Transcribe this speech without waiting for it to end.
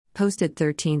Hosted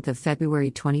 13th of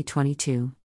February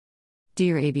 2022.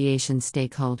 Dear aviation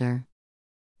stakeholder,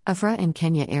 AFRA and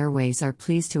Kenya Airways are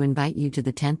pleased to invite you to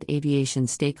the 10th Aviation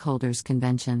Stakeholders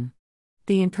Convention.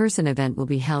 The in-person event will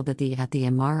be held at the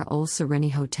Amara Ol Sereni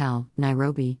Hotel,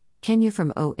 Nairobi, Kenya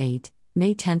from 08,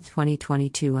 May 10,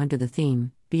 2022 under the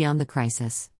theme, Beyond the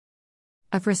Crisis.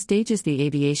 AFRA stages the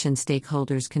Aviation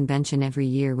Stakeholders Convention every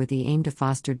year with the aim to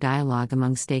foster dialogue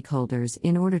among stakeholders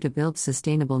in order to build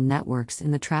sustainable networks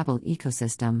in the travel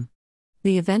ecosystem.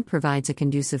 The event provides a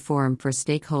conducive forum for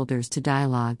stakeholders to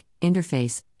dialogue,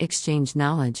 interface, exchange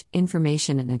knowledge,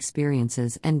 information and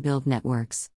experiences, and build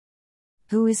networks.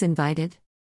 Who is invited?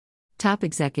 Top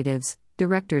executives,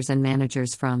 directors and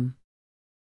managers from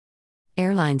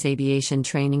airlines, aviation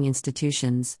training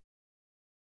institutions,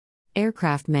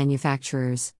 aircraft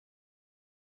manufacturers,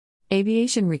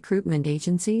 aviation recruitment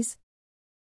agencies,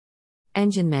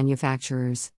 engine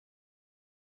manufacturers,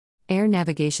 air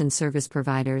navigation service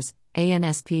providers,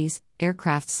 ANSPs,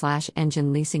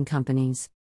 aircraft/engine leasing companies,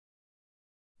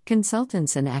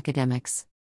 consultants and academics,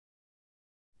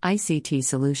 ICT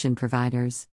solution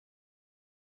providers,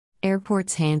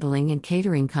 airports handling and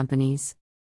catering companies,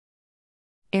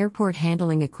 airport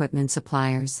handling equipment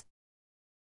suppliers,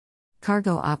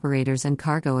 cargo operators and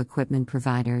cargo equipment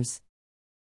providers,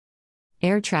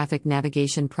 air traffic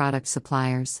navigation product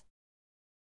suppliers,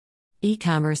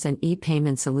 e-commerce and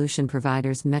e-payment solution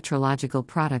providers, metrological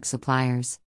product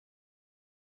suppliers,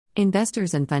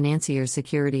 investors and financiers,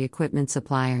 security equipment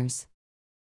suppliers,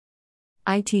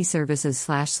 IT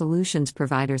services/solutions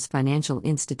providers, financial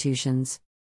institutions,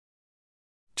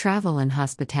 travel and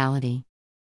hospitality,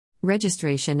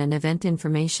 registration and event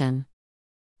information.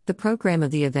 The program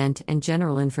of the event and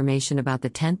general information about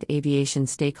the 10th Aviation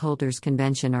Stakeholders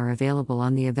Convention are available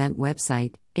on the event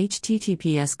website,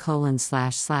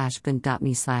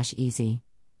 https://bint.me/easy.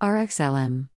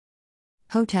 RXLM.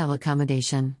 Hotel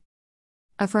accommodation.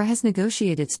 AFRA has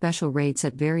negotiated special rates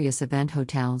at various event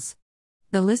hotels.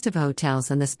 The list of hotels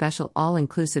and the special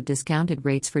all-inclusive discounted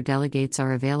rates for delegates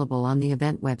are available on the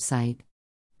event website.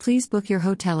 Please book your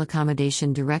hotel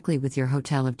accommodation directly with your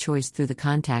hotel of choice through the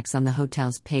contacts on the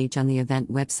hotel's page on the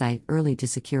event website early to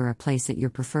secure a place at your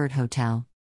preferred hotel.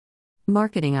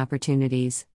 Marketing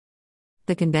opportunities.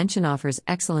 The convention offers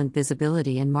excellent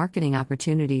visibility and marketing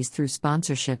opportunities through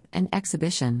sponsorship and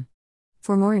exhibition.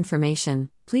 For more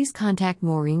information, please contact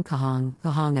Maureen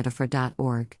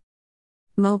kahong@afra.org.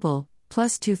 Mobile,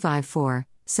 +254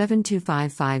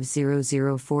 725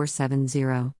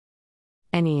 500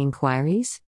 Any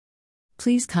inquiries?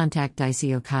 Please contact Dicey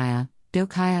Okaya,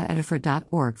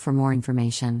 dokaya@afra.org for more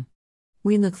information.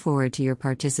 We look forward to your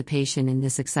participation in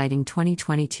this exciting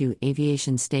 2022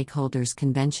 Aviation Stakeholders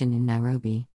Convention in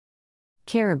Nairobi.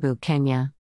 Caribou,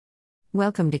 Kenya.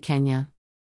 Welcome to Kenya.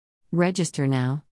 Register now.